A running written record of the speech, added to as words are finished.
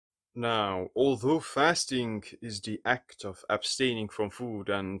Now, although fasting is the act of abstaining from food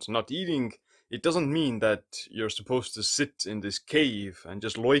and not eating, it doesn't mean that you're supposed to sit in this cave and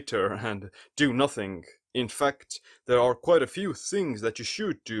just loiter and do nothing. In fact, there are quite a few things that you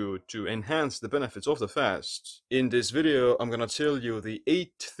should do to enhance the benefits of the fast. In this video, I'm gonna tell you the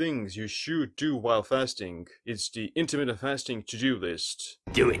 8 things you should do while fasting. It's the intermittent fasting to-do list.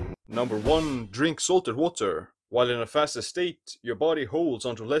 Do it. Number 1, drink salted water. While in a fasted state, your body holds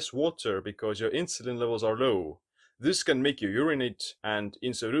onto less water because your insulin levels are low. This can make you urinate, and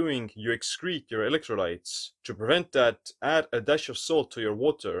in so doing, you excrete your electrolytes. To prevent that, add a dash of salt to your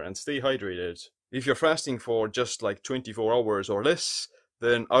water and stay hydrated. If you're fasting for just like 24 hours or less,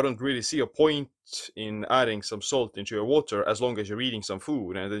 then I don't really see a point in adding some salt into your water as long as you're eating some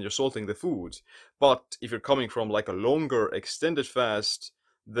food and then you're salting the food. But if you're coming from like a longer extended fast,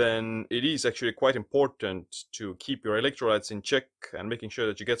 then it is actually quite important to keep your electrolytes in check and making sure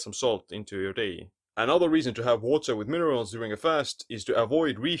that you get some salt into your day. Another reason to have water with minerals during a fast is to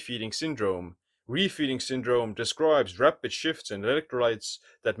avoid refeeding syndrome. Refeeding syndrome describes rapid shifts in electrolytes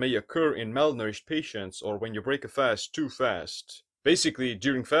that may occur in malnourished patients or when you break a fast too fast. Basically,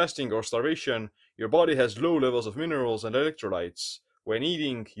 during fasting or starvation, your body has low levels of minerals and electrolytes. When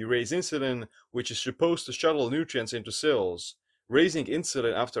eating, you raise insulin, which is supposed to shuttle nutrients into cells. Raising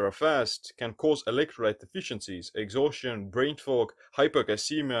insulin after a fast can cause electrolyte deficiencies, exhaustion, brain fog,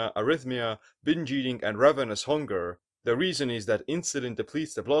 hypoglycemia, arrhythmia, binge eating, and ravenous hunger. The reason is that insulin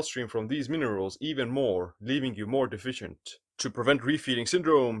depletes the bloodstream from these minerals even more, leaving you more deficient. To prevent refeeding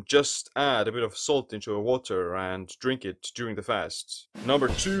syndrome, just add a bit of salt into your water and drink it during the fast. Number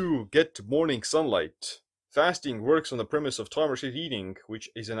 2, get morning sunlight. Fasting works on the premise of time-restricted eating, which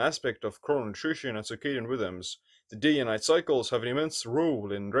is an aspect of chrononutrition and circadian rhythms. The day and night cycles have an immense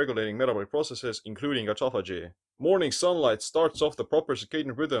role in regulating metabolic processes, including autophagy. Morning sunlight starts off the proper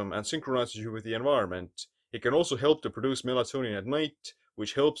circadian rhythm and synchronizes you with the environment. It can also help to produce melatonin at night,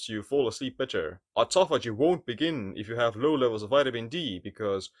 which helps you fall asleep better. Autophagy won't begin if you have low levels of vitamin D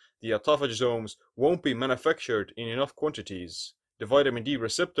because the autophagosomes won't be manufactured in enough quantities. The vitamin D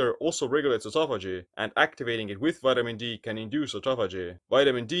receptor also regulates autophagy, and activating it with vitamin D can induce autophagy.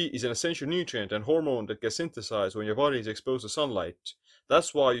 Vitamin D is an essential nutrient and hormone that gets synthesized when your body is exposed to sunlight.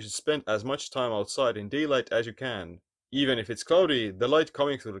 That's why you should spend as much time outside in daylight as you can. Even if it's cloudy, the light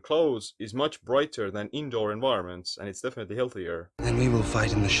coming through the clouds is much brighter than indoor environments, and it's definitely healthier. Then we will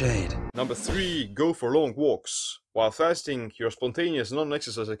fight in the shade. Number 3, go for long walks. While fasting, your spontaneous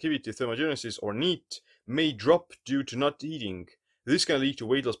non-exercise activity thermogenesis or NEAT may drop due to not eating. This can lead to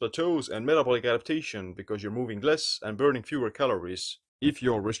weight loss plateaus and metabolic adaptation because you're moving less and burning fewer calories. If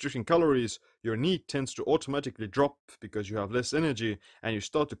you're restricting calories, your NEAT tends to automatically drop because you have less energy and you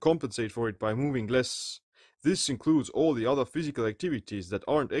start to compensate for it by moving less. This includes all the other physical activities that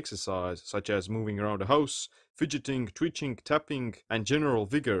aren't exercise, such as moving around the house, fidgeting, twitching, tapping, and general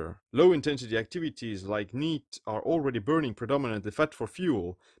vigor. Low-intensity activities like NEAT are already burning predominantly fat for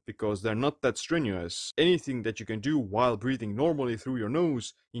fuel because they're not that strenuous. Anything that you can do while breathing normally through your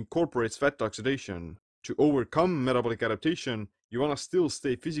nose incorporates fat oxidation. To overcome metabolic adaptation, you want to still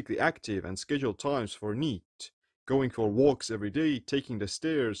stay physically active and schedule times for NEAT. Going for walks every day, taking the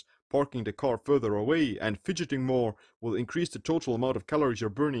stairs, parking the car further away, and fidgeting more will increase the total amount of calories you're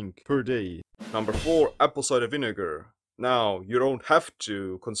burning per day. Number 4, apple cider vinegar. Now, you don't have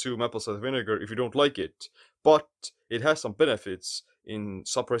to consume apple cider vinegar if you don't like it, but it has some benefits in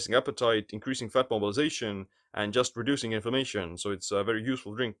suppressing appetite, increasing fat mobilization, and just reducing inflammation, so it's a very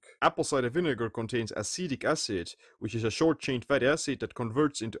useful drink. Apple cider vinegar contains acetic acid, which is a short-chain fatty acid that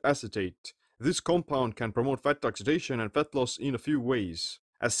converts into acetate. This compound can promote fat oxidation and fat loss in a few ways.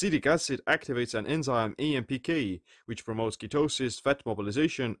 Acetic acid activates an enzyme AMPK, which promotes ketosis, fat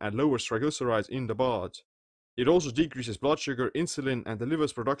mobilization, and lowers triglycerides in the blood. It also decreases blood sugar, insulin, and the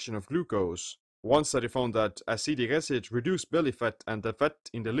liver's production of glucose. One study found that acetic acid reduced belly fat and the fat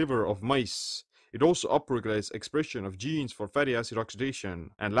in the liver of mice. It also upregulates expression of genes for fatty acid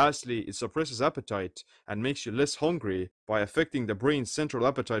oxidation. And lastly, it suppresses appetite and makes you less hungry by affecting the brain's central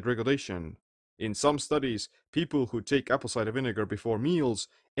appetite regulation. In some studies, people who take apple cider vinegar before meals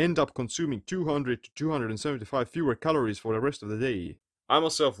end up consuming 200 to 275 fewer calories for the rest of the day. I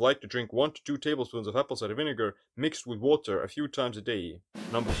myself like to drink 1 to 2 tablespoons of apple cider vinegar mixed with water a few times a day.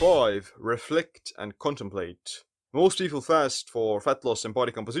 Number 5, reflect and contemplate. Most people fast for fat loss and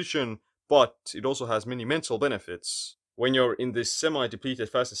body composition, but it also has many mental benefits. When you're in this semi-depleted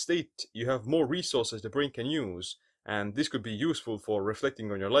fasted state, you have more resources the brain can use, and this could be useful for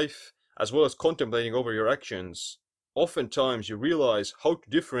reflecting on your life, as well as contemplating over your actions. Oftentimes you realize how to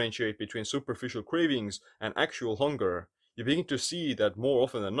differentiate between superficial cravings and actual hunger. You begin to see that more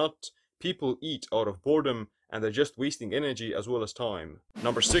often than not, people eat out of boredom and they're just wasting energy as well as time.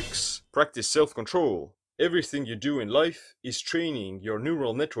 Number 6. Practice self-control. Everything you do in life is training your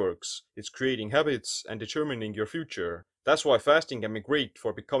neural networks, it's creating habits and determining your future. That's why fasting can be great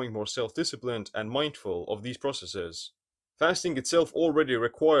for becoming more self-disciplined and mindful of these processes. Fasting itself already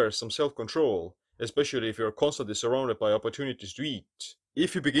requires some self-control, especially if you're constantly surrounded by opportunities to eat.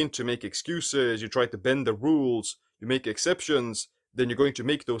 If you begin to make excuses, you try to bend the rules, you make exceptions, then you're going to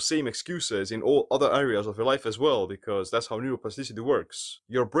make those same excuses in all other areas of your life as well, because that's how neuroplasticity works.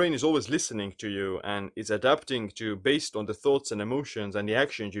 Your brain is always listening to you and it's adapting to based on the thoughts and emotions and the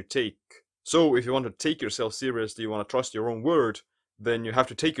actions you take. So if you want to take yourself seriously, you want to trust your own word, then you have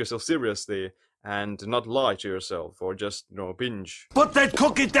to take yourself seriously and not lie to yourself or just, binge. Put that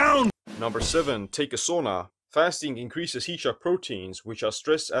cookie down! Number 7. Take a sauna. Fasting increases heat shock proteins, which are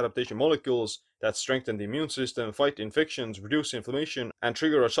stress adaptation molecules that strengthen the immune system, fight infections, reduce inflammation, and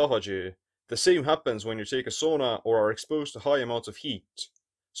trigger autophagy. The same happens when you take a sauna or are exposed to high amounts of heat.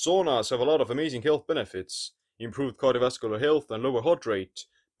 Saunas have a lot of amazing health benefits: improved cardiovascular health and lower heart rate,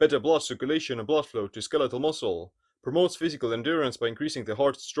 better blood circulation and blood flow to skeletal muscle, promotes physical endurance by increasing the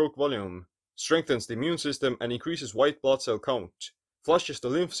heart stroke volume, strengthens the immune system and increases white blood cell count, flushes the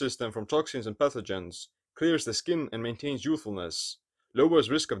lymph system from toxins and pathogens, clears the skin and maintains youthfulness,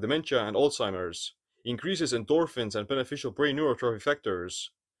 lowers risk of dementia and Alzheimer's, increases endorphins and beneficial brain neurotrophic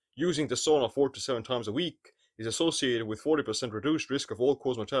factors. Using the sauna 4 to 7 times a week is associated with 40% reduced risk of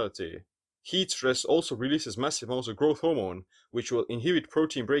all-cause mortality. Heat stress also releases massive amounts of growth hormone, which will inhibit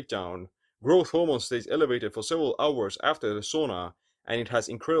protein breakdown. Growth hormone stays elevated for several hours after the sauna, and it has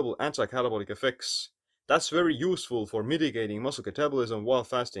incredible anti-catabolic effects. That's very useful for mitigating muscle catabolism while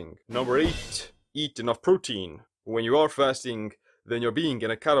fasting. Number 8. Eat enough protein. When you are fasting, then you're being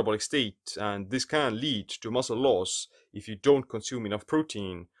in a catabolic state, and this can lead to muscle loss if you don't consume enough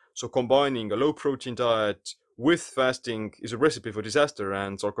protein. So combining a low protein diet with fasting is a recipe for disaster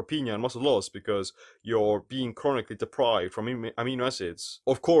and sarcopenia and muscle loss, because you're being chronically deprived from amino acids.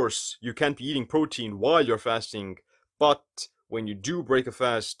 Of course, you can't be eating protein while you're fasting, but when you do break a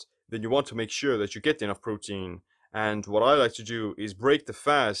fast, then you want to make sure that you get enough protein. And what I like to do is break the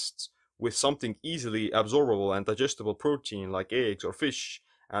fast with something easily absorbable and digestible protein like eggs or fish,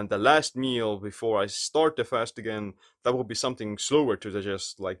 and the last meal before I start the fast again, that will be something slower to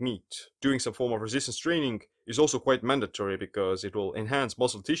digest like meat. Doing some form of resistance training is also quite mandatory because it will enhance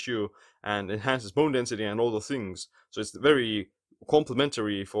muscle tissue and enhances bone density and all those things. So it's very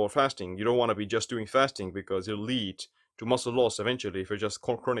complementary for fasting. You don't want to be just doing fasting because it'll lead to muscle loss eventually if you're just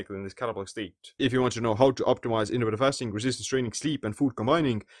chronically in this catabolic state. If you want to know how to optimize intermittent fasting, resistance training, sleep, and food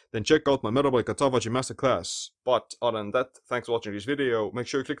combining, then check out my metabolic autophagy masterclass. But other than that, thanks for watching this video. Make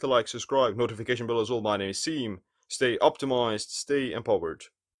sure you click the like, subscribe, notification bell as well. My name is Seam. Stay optimized, stay empowered.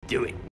 Do it.